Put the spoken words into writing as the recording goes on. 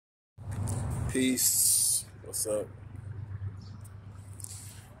Peace. What's up?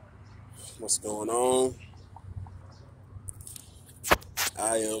 What's going on?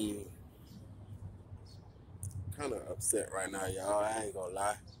 I am kind of upset right now, y'all. I ain't gonna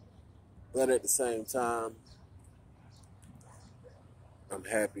lie. But at the same time, I'm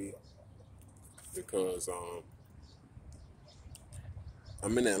happy because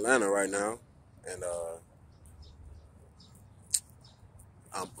I'm in Atlanta right now, and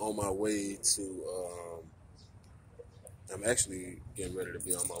I'm on my way to. I'm actually getting ready to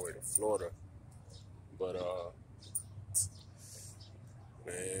be on my way to Florida, but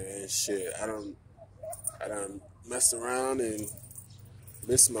man, shit, I done messed around and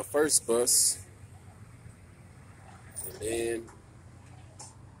missed my first bus, and then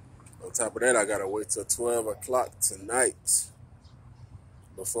on top of that, I gotta wait till 12 o'clock tonight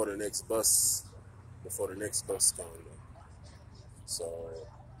before the next bus comes. So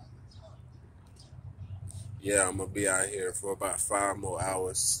yeah, I'm gonna be out here for about 5 more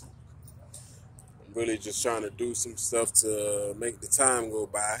hours. I'm really just trying to do some stuff to make the time go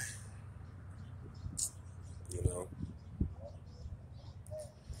by, you know.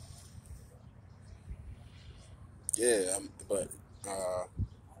 Yeah, but I'm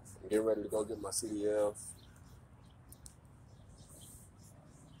getting ready to go get my CDL.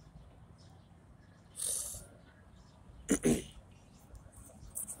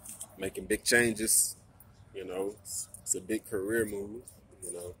 Making big changes, you know. It's a big career move,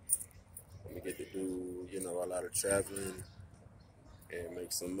 you know. I'm gonna get to do, a lot of traveling and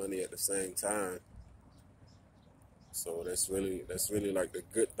make some money at the same time. So that's really like the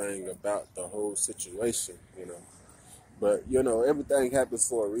good thing about the whole situation, you know. But everything happens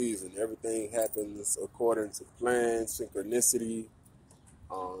for a reason. Everything happens according to plan, synchronicity,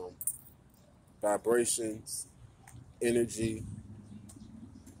 um, vibrations, energy.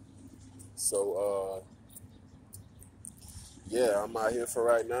 So yeah, I'm out here for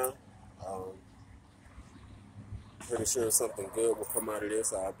right now. Um, Pretty sure something good will come out of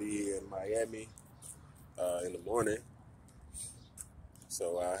this. I'll be in Miami in the morning.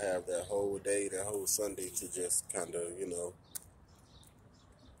 So I have that whole day, that whole Sunday to just kind of,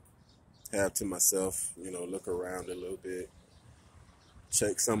 have to myself, look around a little bit,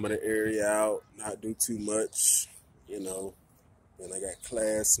 check some of the area out, not do too much, you know. Then I got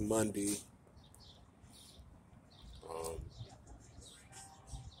class Monday. Um,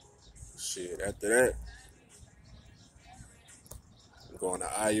 After that, I'm going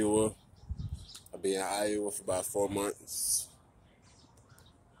to Iowa. I'll be in Iowa for about 4 months.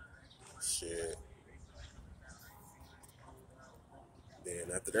 Shit.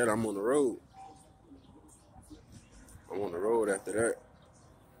 Then after that, I'm on the road. I'm on the road after that.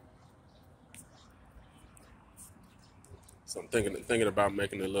 So I'm thinking about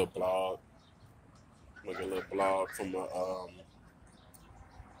making a little blog, from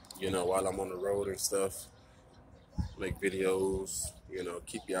while I'm on the road and stuff. Make videos,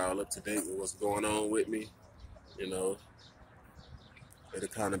 keep y'all up to date with what's going on with me. You know, it'll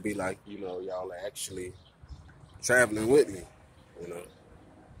kind of be like, y'all are actually traveling with me, you know.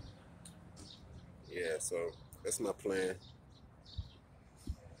 Yeah, so that's my plan.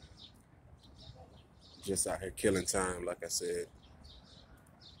 Just out here killing time, like I said.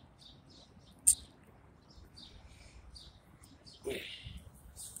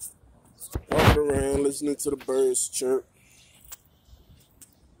 Walking around, listening to the birds chirp.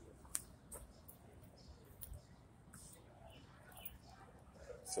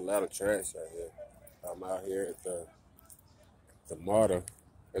 It's a lot of trash out here. I'm out here at the MARTA,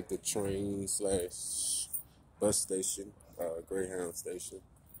 at the train slash bus station, Greyhound station.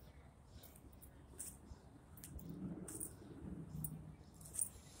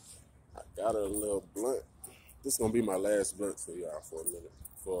 I got a little blunt. This is gonna be my last blunt for y'all for a minute,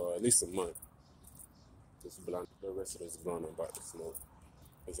 for at least a month. This blunt, the rest of this blunt I'm about to smoke,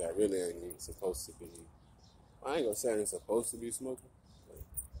 because I really ain't even supposed to be. I ain't gonna say I ain't supposed to be smoking.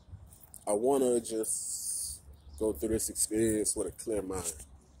 I wanna just go through this experience with a clear mind,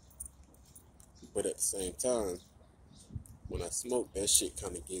 but at the same time, when I smoke, that shit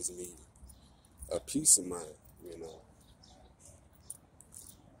kind of gives me a peace of mind, you know.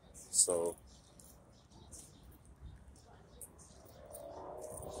 So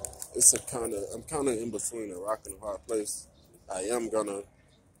I'm kind of in between a rock and a hard place. I am gonna,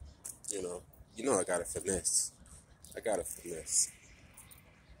 you know, I gotta finesse. I gotta finesse.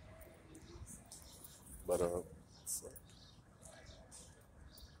 But so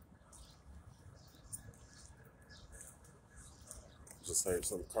just heard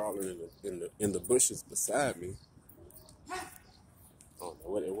something crawling in the bushes beside me. I don't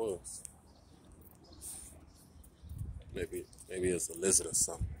know what it was. Maybe it's a lizard or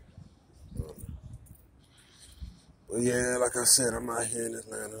something. But yeah, like I said, I'm out here in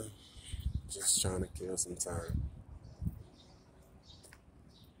Atlanta, just trying to kill some time.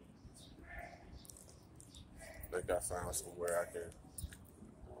 I think I found somewhere I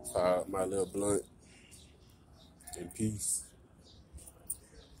can fire up my little blunt in peace.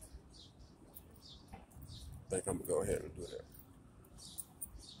 I think I'm gonna go ahead and do that.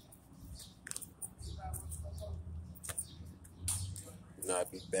 And I'll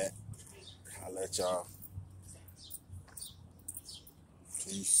be back. I'll let y'all.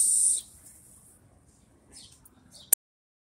 Peace.